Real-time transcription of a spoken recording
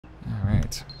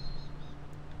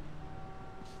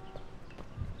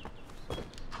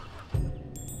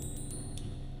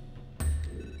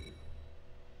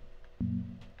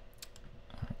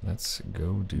let's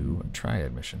go do a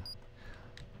triad mission.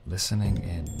 Listening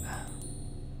in.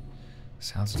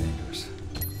 Sounds dangerous.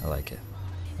 I like it.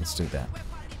 Let's do that.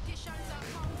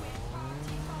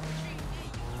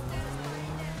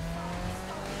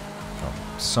 Oh,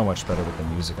 so much better with the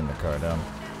music in the car down.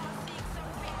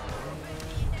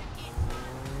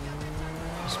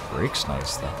 This brake's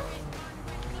nice though.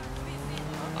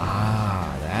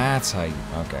 Ah, that's how you...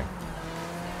 Okay.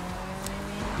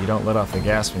 You don't let off the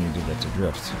gas when you do that to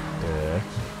drift.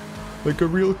 Like a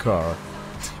real car.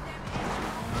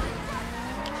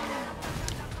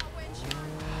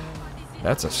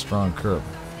 That's a strong curve.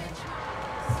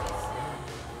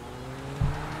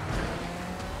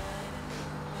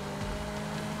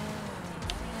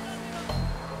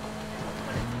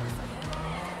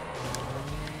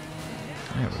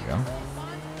 There we go.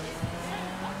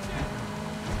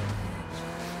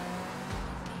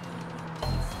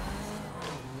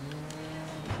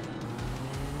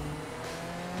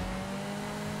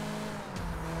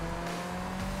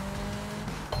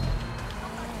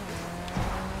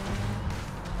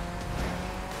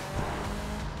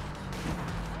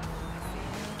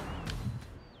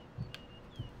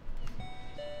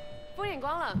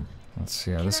 Let's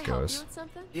see how this goes.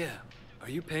 Yeah. Are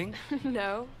you Ping?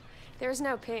 No. There's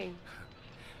no Ping.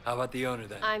 How about the owner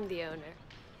then? I'm the owner.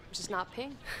 I'm just not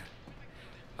Ping.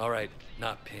 Alright,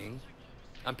 not Ping.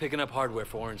 I'm picking up hardware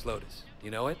for Orange Lotus.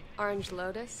 You know it? Orange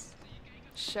Lotus?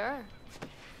 Sure.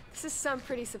 This is some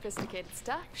pretty sophisticated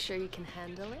stuff. Sure you can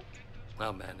handle it?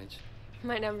 I'll manage.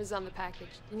 My number's on the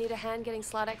package. You need a hand getting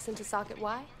slot X into socket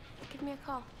Y? Give me a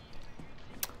call.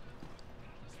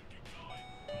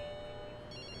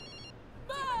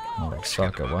 Like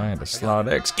socket Y into slot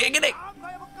X. Giggity!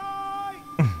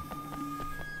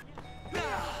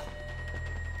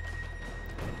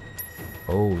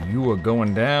 Oh, you are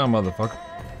going down, motherfucker.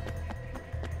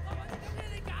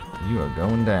 You are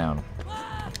going down.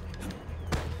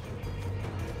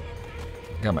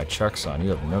 Got my chucks on. You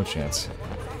have no chance.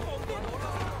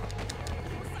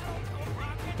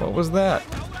 What was that?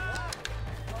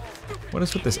 What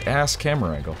is with this ass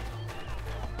camera angle?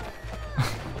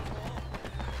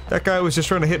 That guy was just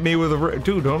trying to hit me with a...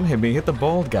 Dude, don't hit me. Hit the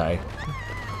bald guy.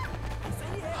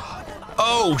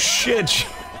 Oh, shit.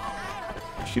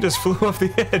 She just flew off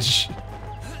the edge.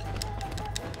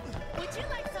 Would you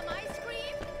like some ice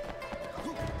cream?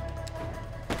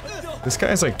 This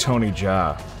guy's like Tony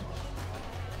Jaa.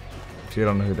 If you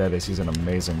don't know who that is, he's an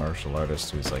amazing martial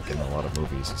artist who's like in a lot of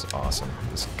movies. He's awesome.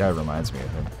 This guy reminds me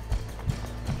of him.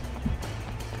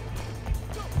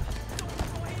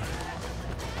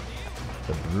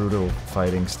 The brutal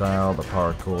fighting style, the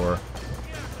parkour.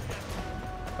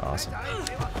 Awesome.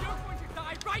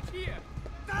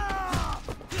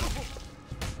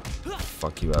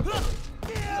 Fuck you up.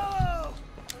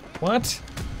 What?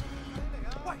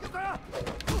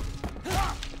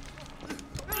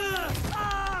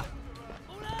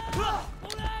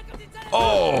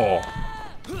 Oh!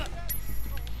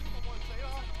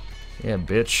 Yeah,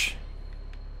 bitch.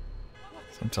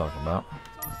 That's what I'm talking about.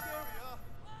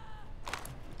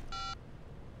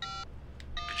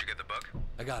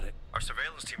 I got it. Our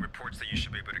surveillance team reports that you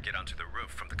should be able to get onto the roof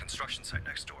from the construction site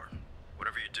next door.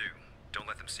 Whatever you do, don't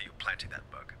let them see you planting that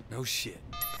bug. No shit.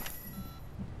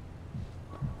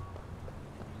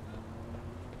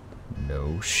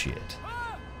 No shit.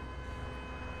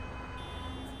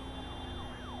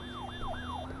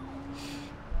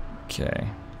 Okay.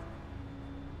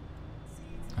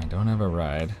 I don't have a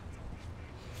ride.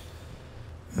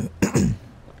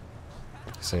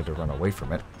 Say to run away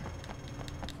from it.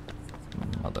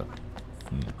 Mother.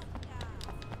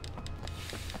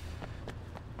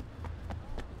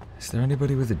 Is there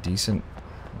anybody with a decent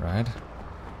ride?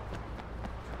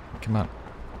 Come on.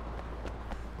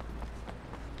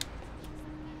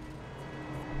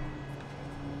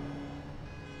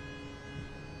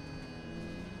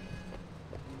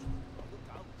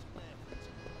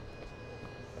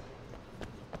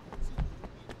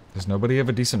 Does nobody have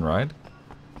a decent ride?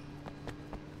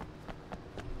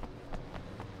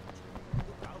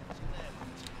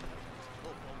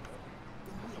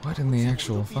 What in the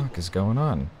actual fuck is going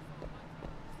on?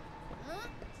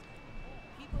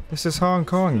 This is Hong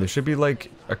Kong. There should be like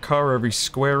a car every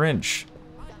square inch.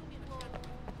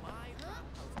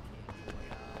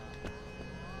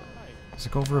 There's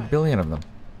like over 1 billion of them.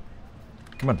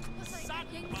 Come on.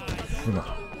 Come on.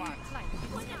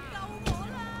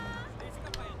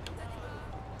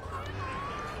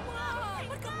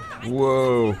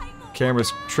 Whoa.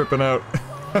 Camera's tripping out.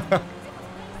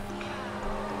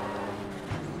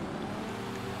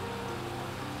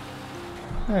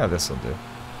 Yeah, this'll do.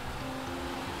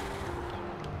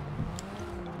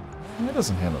 It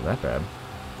doesn't handle that bad.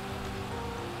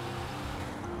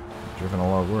 Driven a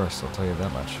lot worse, I'll tell you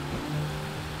that much.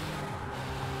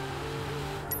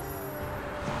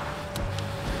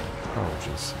 Oh,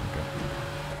 jeez. Okay.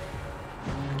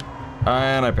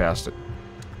 And I passed it.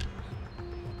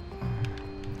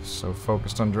 So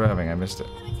focused on driving, I missed it.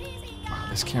 Wow,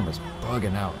 this camera's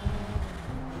bugging out.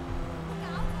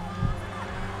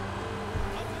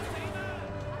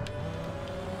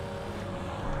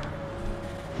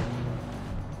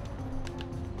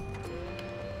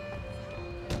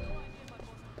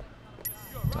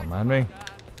 Don't mind me.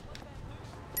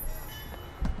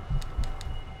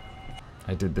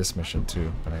 I did this mission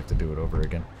too, but I have to do it over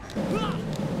again.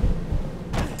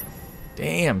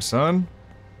 Damn, son.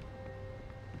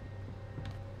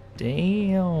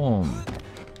 Damn.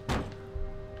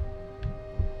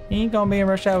 He ain't gonna be in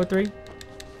Rush Hour 3.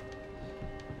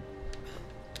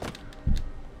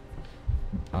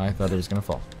 I thought he was gonna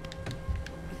fall.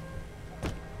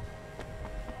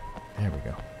 There we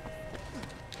go.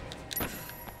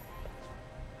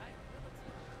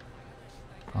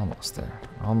 Almost there.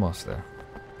 Almost there.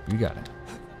 You got it.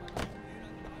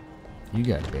 You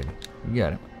got it, baby. You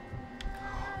got it.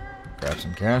 Grab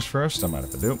some cash first. I might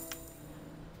have to do.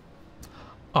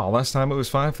 Oh, last time it was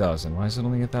 5,000. Why is it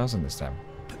only 1,000 this time?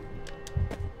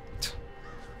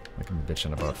 Like I'm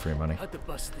bitching about free money. How'd the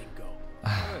bus thing go?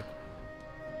 Good.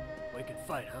 We can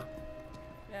fight, huh?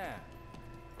 Yeah.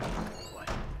 What?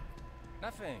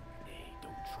 Nothing. Hey,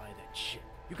 don't try that shit.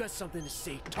 You got something to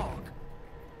say, talk.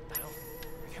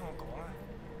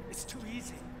 It's too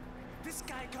easy. This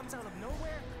guy comes out of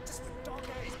nowhere just for dog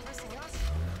eyes pressing us.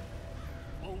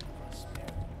 Over us,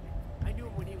 man. I knew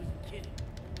him when he was a kid.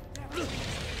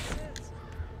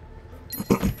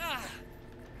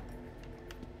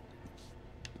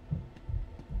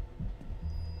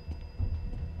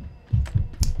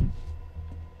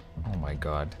 Oh my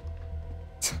god.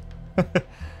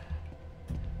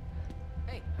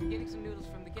 Hey, I'm getting some noodles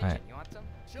from the kitchen. Alright. You want some?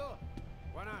 Sure.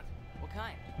 Why not? What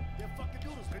kind? They're fucking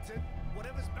noodles, Vincent.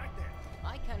 Whatever's back there.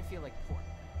 I kind of feel like pork.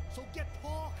 So get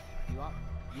pork. You want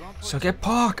pork? So get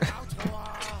pork.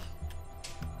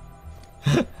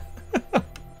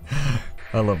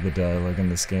 I love the dialogue in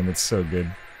this game. It's so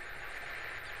good.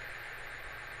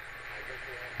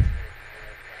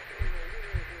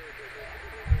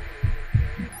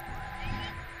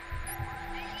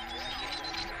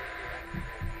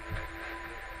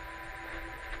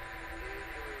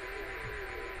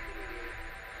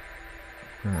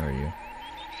 Where are you?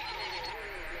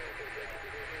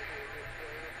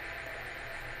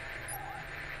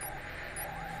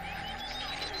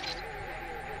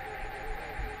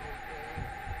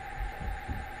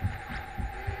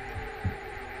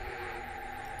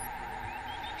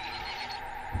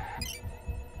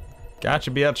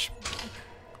 Gotcha, bitch.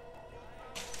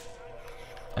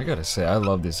 I gotta say, I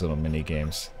love these little mini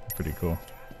games. Pretty cool.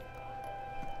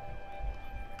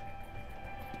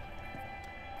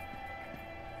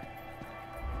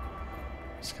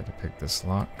 Just gotta pick this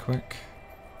lock quick.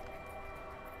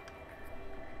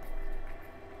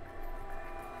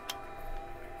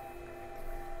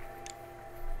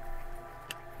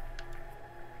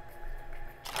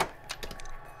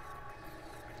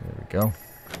 There we go.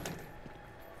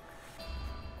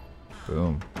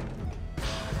 Boom.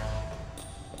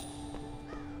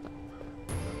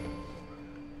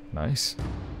 Nice.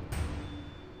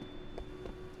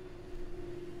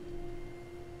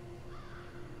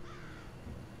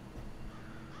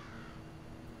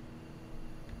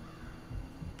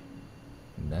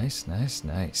 Nice, nice,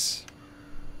 nice.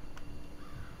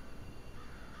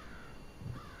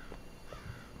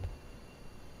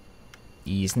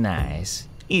 He's nice.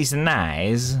 He's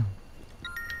nice.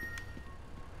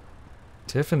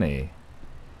 Tiffany.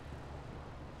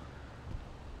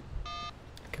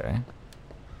 Okay.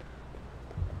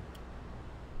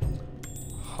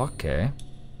 Okay.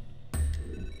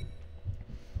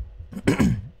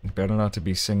 Better not to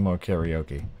be sing more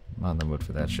karaoke. I'm on the mood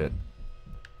for that shit.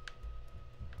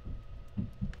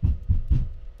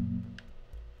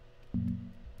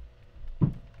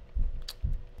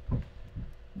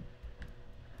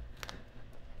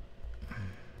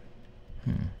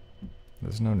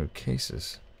 There's no new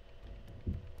cases.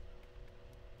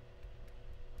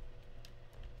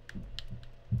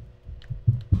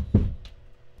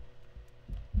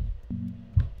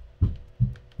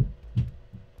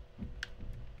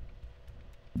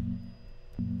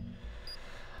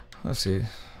 Let's see.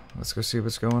 Let's go see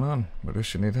what's going on. What does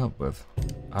she need help with?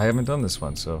 I haven't done this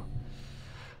one, so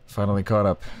finally caught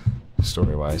up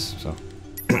story-wise, so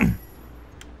let's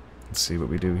see what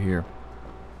we do here.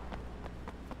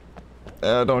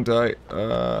 Don't die.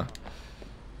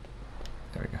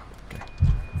 There we go. Okay.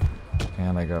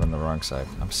 And I got on the wrong side.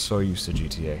 I'm so used to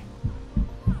GTA.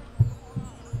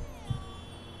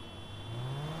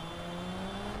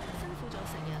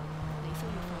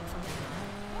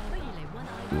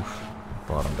 Oof.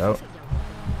 Bottomed out.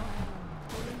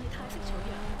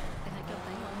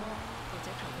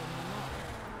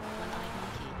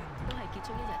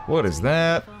 What is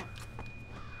that?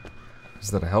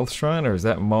 Is that a health shrine or is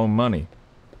that more money?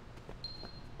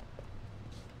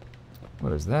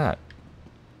 What is that?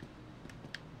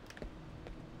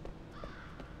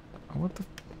 What the?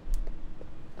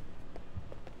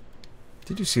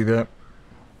 Did you see that?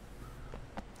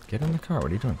 Get in the car.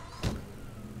 What are you doing?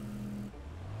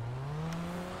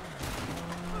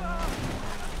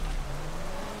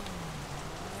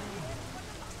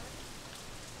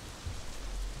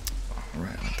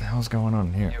 Alright, what the hell's going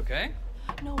on here? You okay?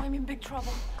 No, I'm in big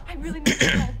trouble. I really need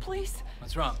your help, please.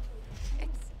 What's wrong?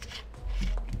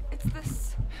 It's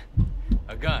this.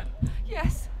 A gun.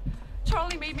 Yes.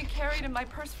 Charlie made me carry it in my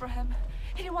purse for him.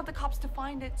 He didn't want the cops to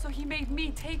find it, so he made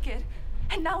me take it.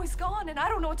 And now he's gone, and I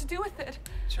don't know what to do with it.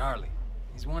 Charlie.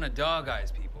 He's one of Dog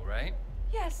Eye's people, right?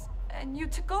 Yes, and you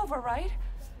took over, right?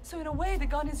 So in a way, the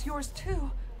gun is yours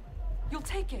too. You'll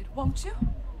take it, won't you?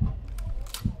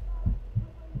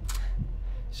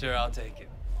 Sure, I'll take it.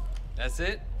 That's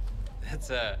it?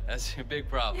 That's your big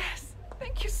problem. Yes.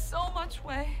 Thank you so much,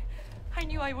 Wei. I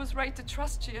knew I was right to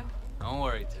trust you. Don't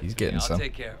worry, Tiffany. He's getting some. I'll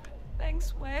take care of it.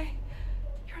 Thanks, Wei.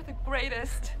 You're the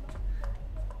greatest.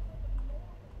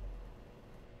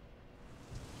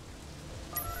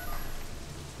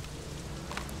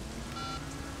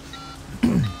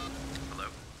 Hello?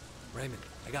 Raymond,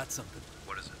 I got something.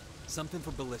 What is it? Something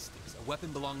for ballistics. A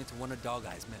weapon belonging to one of Dog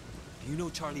Eye's men. Do you know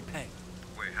Charlie Pang?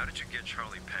 Wait, how did you get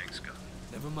Charlie Pang's gun?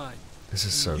 Never mind. This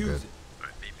is You so use good. it.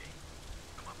 Alright, meet me.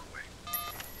 I'm on my way.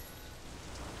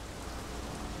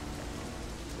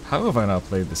 How have I not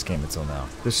played this game until now?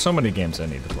 There's so many games I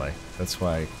need to play. That's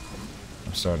why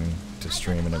I'm starting to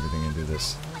stream and everything and do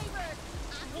this.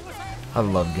 I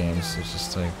love games. It's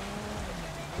just like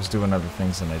I was doing other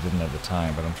things and I didn't have the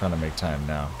time, but I'm trying to make time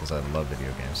now because I love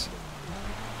video games.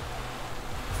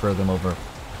 Prefer them over.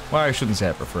 Well, I shouldn't say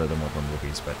I prefer them over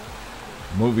movies, but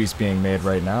movies being made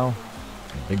right now,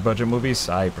 big budget movies,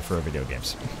 I prefer video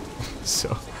games.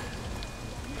 So.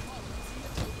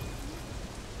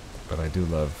 But I do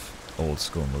love old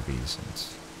school movies and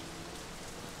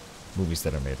movies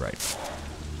that are made right.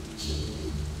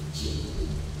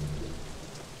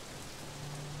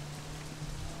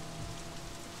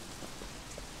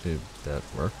 Did that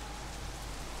work?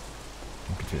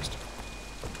 I'm confused.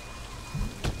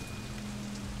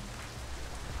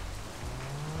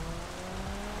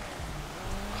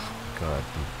 Oh god,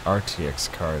 the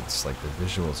RTX cards, like the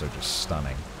visuals are just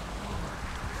stunning.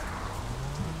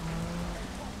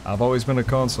 I've always been a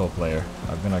console player.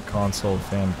 I've been a console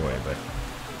fanboy, but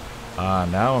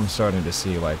now I'm starting to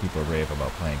see why people rave about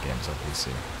playing games on PC.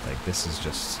 Like, this is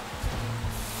just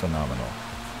phenomenal.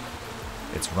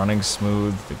 It's running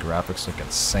smooth, the graphics look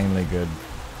insanely good.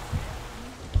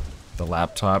 The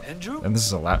laptop, Andrew? and this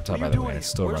is a laptop by the way, doing it's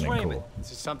still here? Where's running Raymond? cool.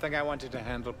 This is something I wanted to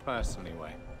handle personally,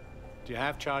 Wei. Do you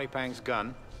have Charlie Pang's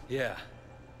gun? Yeah.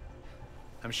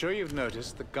 I'm sure you've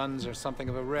noticed that guns are something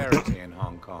of a rarity in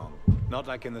Hong Kong. Not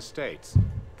like in the States.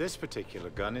 This particular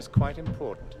gun is quite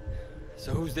important.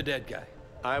 So who's the dead guy?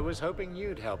 I was hoping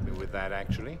you'd help me with that,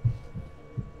 actually.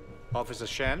 Officer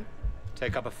Shen,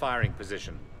 take up a firing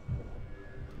position.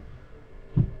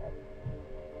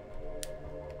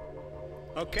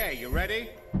 Okay, you ready?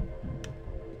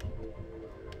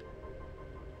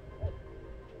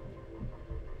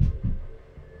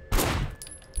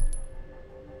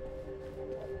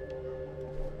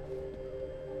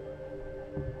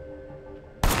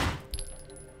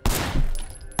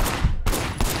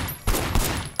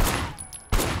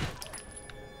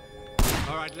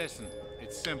 All right, listen.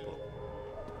 It's simple.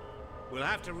 We'll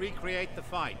have to recreate the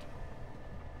fight.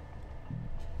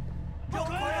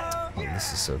 Oh,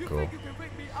 this is so cool.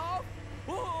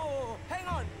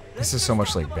 This is so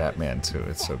much like Batman too,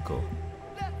 it's so cool.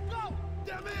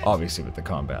 Obviously with the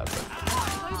combat, but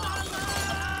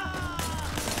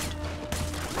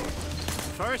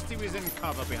First he was in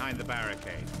cover behind the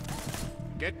barricade.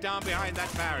 Get down behind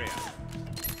that barrier.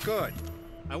 Good.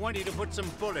 I want you to put some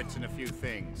bullets in a few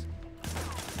things.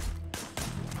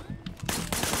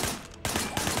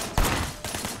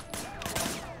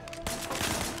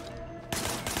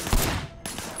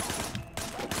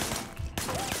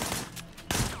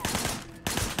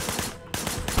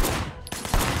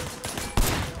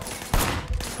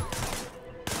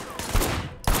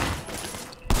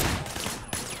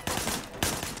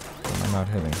 I'm not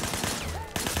hitting.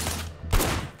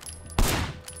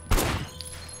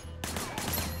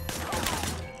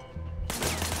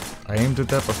 I aimed at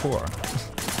that before.